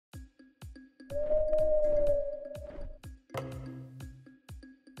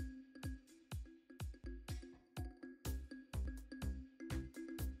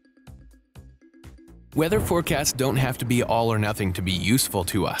Weather forecasts don't have to be all or nothing to be useful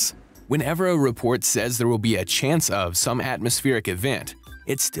to us. Whenever a report says there will be a chance of some atmospheric event,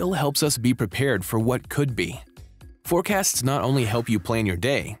 it still helps us be prepared for what could be. Forecasts not only help you plan your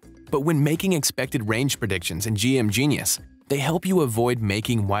day, but when making expected range predictions in GM Genius, they help you avoid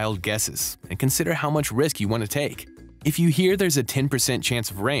making wild guesses and consider how much risk you want to take. If you hear there's a 10% chance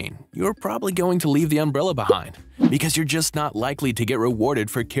of rain, you're probably going to leave the umbrella behind because you're just not likely to get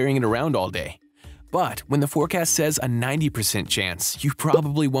rewarded for carrying it around all day. But when the forecast says a 90% chance, you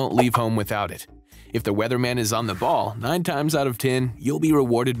probably won't leave home without it. If the weatherman is on the ball, 9 times out of 10, you'll be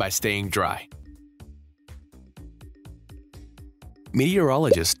rewarded by staying dry.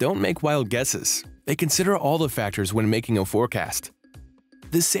 Meteorologists don't make wild guesses. They consider all the factors when making a forecast.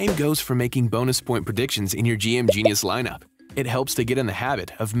 The same goes for making bonus point predictions in your GM Genius lineup. It helps to get in the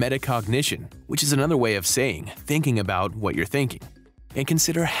habit of metacognition, which is another way of saying thinking about what you're thinking, and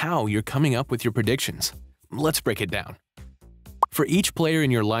consider how you're coming up with your predictions. Let's break it down. For each player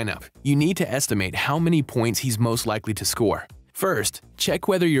in your lineup, you need to estimate how many points he's most likely to score. First, check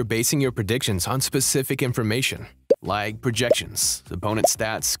whether you're basing your predictions on specific information, like projections, opponent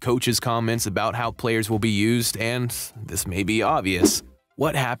stats, coaches' comments about how players will be used, and, this may be obvious,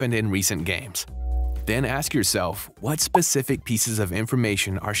 what happened in recent games. Then ask yourself, what specific pieces of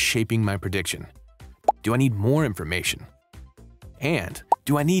information are shaping my prediction? Do I need more information? And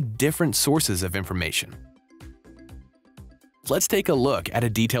do I need different sources of information? Let's take a look at a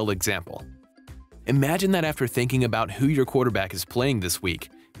detailed example. Imagine that after thinking about who your quarterback is playing this week,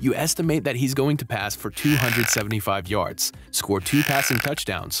 you estimate that he's going to pass for 275 yards, score 2 passing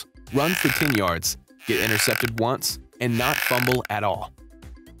touchdowns, run for 10 yards, get intercepted once, and not fumble at all.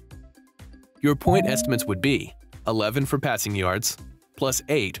 Your point estimates would be 11 for passing yards, plus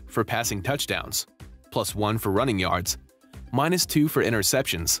 8 for passing touchdowns, plus 1 for running yards, minus 2 for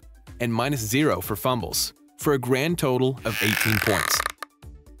interceptions, and minus 0 for fumbles, for a grand total of 18 points.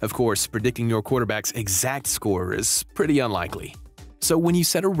 Of course, predicting your quarterback's exact score is pretty unlikely. So when you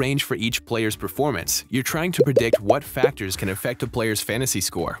set a range for each player's performance, you're trying to predict what factors can affect a player's fantasy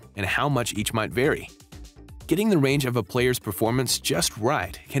score and how much each might vary. Getting the range of a player's performance just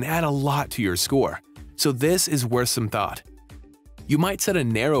right can add a lot to your score, so this is worth some thought. You might set a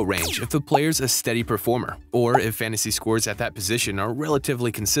narrow range if the player's a steady performer, or if fantasy scores at that position are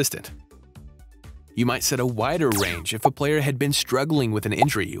relatively consistent. You might set a wider range if a player had been struggling with an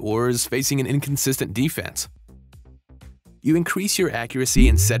injury or is facing an inconsistent defense. You increase your accuracy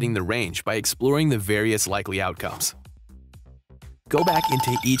in setting the range by exploring the various likely outcomes. Go back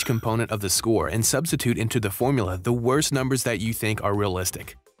into each component of the score and substitute into the formula the worst numbers that you think are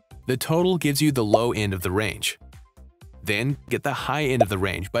realistic. The total gives you the low end of the range. Then, get the high end of the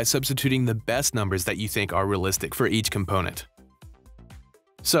range by substituting the best numbers that you think are realistic for each component.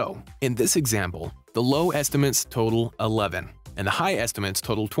 So, in this example, the low estimates total 11, and the high estimates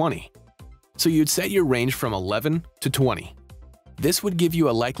total 20. So you'd set your range from 11 to 20. This would give you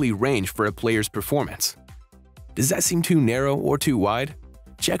a likely range for a player's performance. Does that seem too narrow or too wide?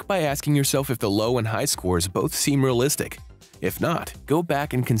 Check by asking yourself if the low and high scores both seem realistic. If not, go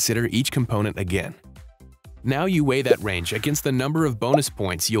back and consider each component again. Now you weigh that range against the number of bonus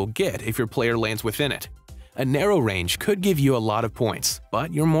points you'll get if your player lands within it. A narrow range could give you a lot of points,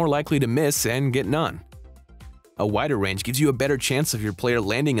 but you're more likely to miss and get none. A wider range gives you a better chance of your player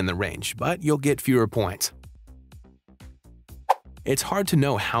landing in the range, but you'll get fewer points. It's hard to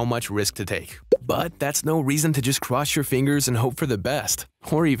know how much risk to take, but that's no reason to just cross your fingers and hope for the best,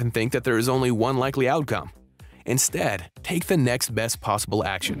 or even think that there is only one likely outcome. Instead, take the next best possible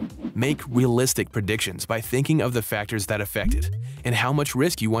action. Make realistic predictions by thinking of the factors that affect it and how much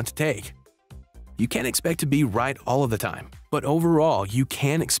risk you want to take. You can't expect to be right all of the time, but overall, you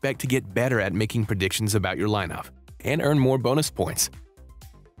can expect to get better at making predictions about your lineup and earn more bonus points.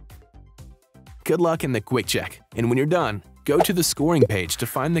 Good luck in the quick check, and when you're done, go to the scoring page to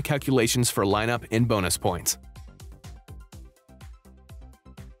find the calculations for lineup and bonus points.